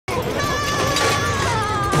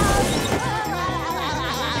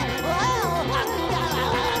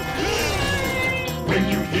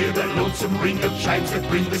lonesome ring of chimes that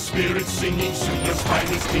bring the spirits singing. Soon your spine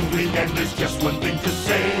is tingling and there's just one thing to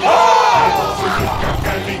say. Eyeballs are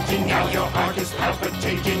calculating, now your heart is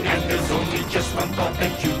palpitating, and there's only just one thought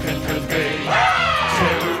that you can convey.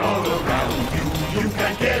 Terror all around you, you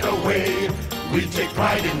can't get away. We take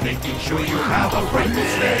pride in making sure you have a frightful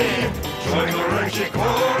stay. Join the Rurshik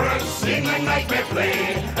chorus, sing a nightmare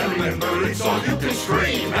play, and remember it's all you can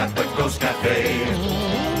scream at the Ghost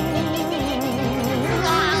Cafe.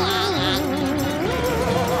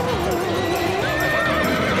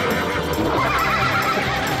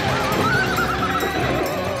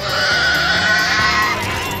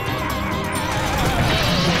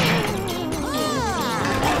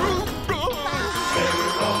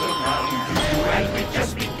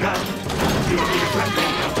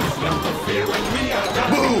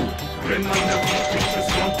 Reminder these creatures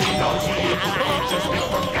won't be nauseated. Just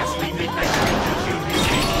before ghastly midnight creatures you'll be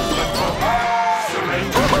seeing but for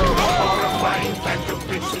surrender to the horrifying phantom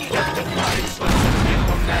princes that defines but submit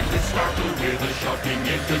from madness startled with a shocking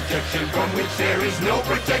interjection from which there is no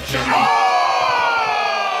protection.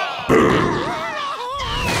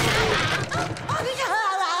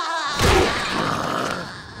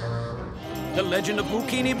 The Legend of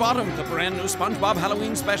Boo-Kini Bottom, the brand new SpongeBob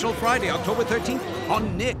Halloween special, Friday, October 13th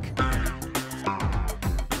on Nick.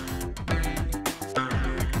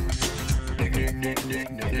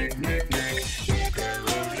 Nick.